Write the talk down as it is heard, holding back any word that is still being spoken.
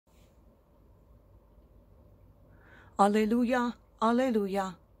Alleluia,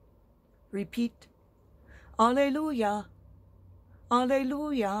 alleluia. Repeat. Alleluia,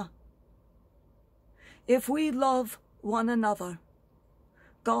 alleluia. If we love one another,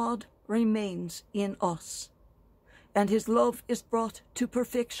 God remains in us, and his love is brought to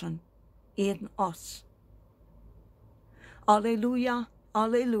perfection in us. Alleluia,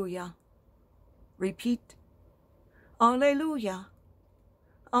 alleluia. Repeat. Alleluia,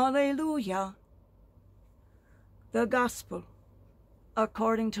 alleluia. The Gospel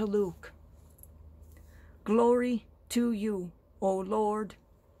according to Luke. Glory to you, O Lord.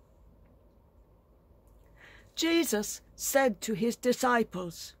 Jesus said to his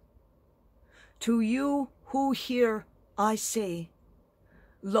disciples, "To you who hear I say,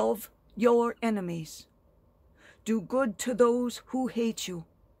 love your enemies. Do good to those who hate you.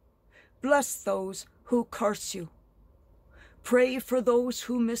 Bless those who curse you. Pray for those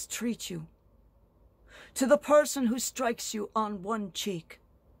who mistreat you. To the person who strikes you on one cheek,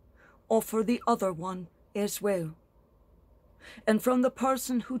 offer the other one as well. And from the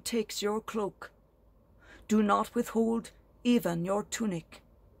person who takes your cloak, do not withhold even your tunic.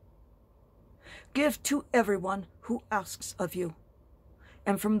 Give to everyone who asks of you,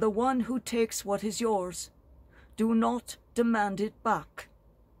 and from the one who takes what is yours, do not demand it back.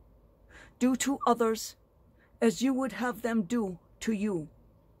 Do to others as you would have them do to you.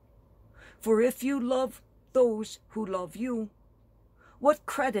 For if you love those who love you, what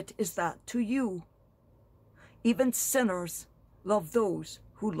credit is that to you? Even sinners love those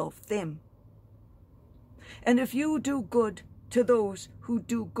who love them. And if you do good to those who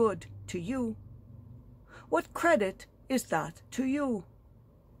do good to you, what credit is that to you?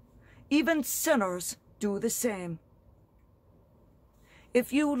 Even sinners do the same.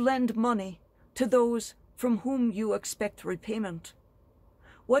 If you lend money to those from whom you expect repayment,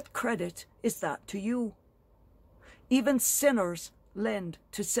 what credit is that to you? Even sinners lend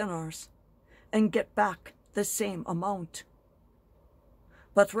to sinners and get back the same amount.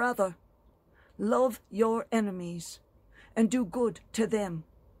 But rather, love your enemies and do good to them,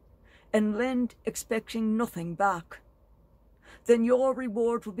 and lend expecting nothing back. Then your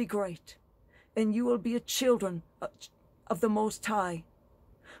reward will be great, and you will be children of the Most High,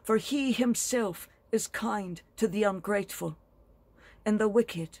 for he himself is kind to the ungrateful and the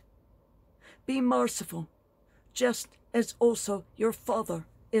wicked. Be merciful, just as also your Father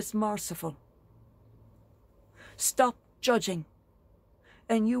is merciful. Stop judging,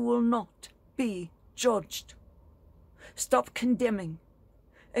 and you will not be judged. Stop condemning,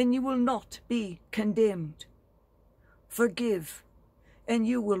 and you will not be condemned. Forgive, and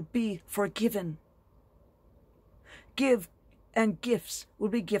you will be forgiven. Give, and gifts will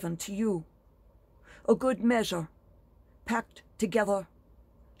be given to you. A good measure, packed together,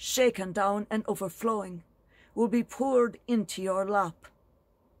 shaken down and overflowing, will be poured into your lap.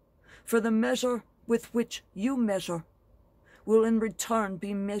 For the measure with which you measure will in return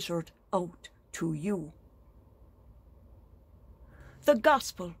be measured out to you. The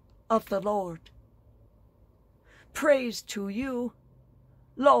Gospel of the Lord. Praise to you,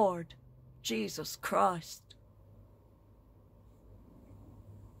 Lord Jesus Christ.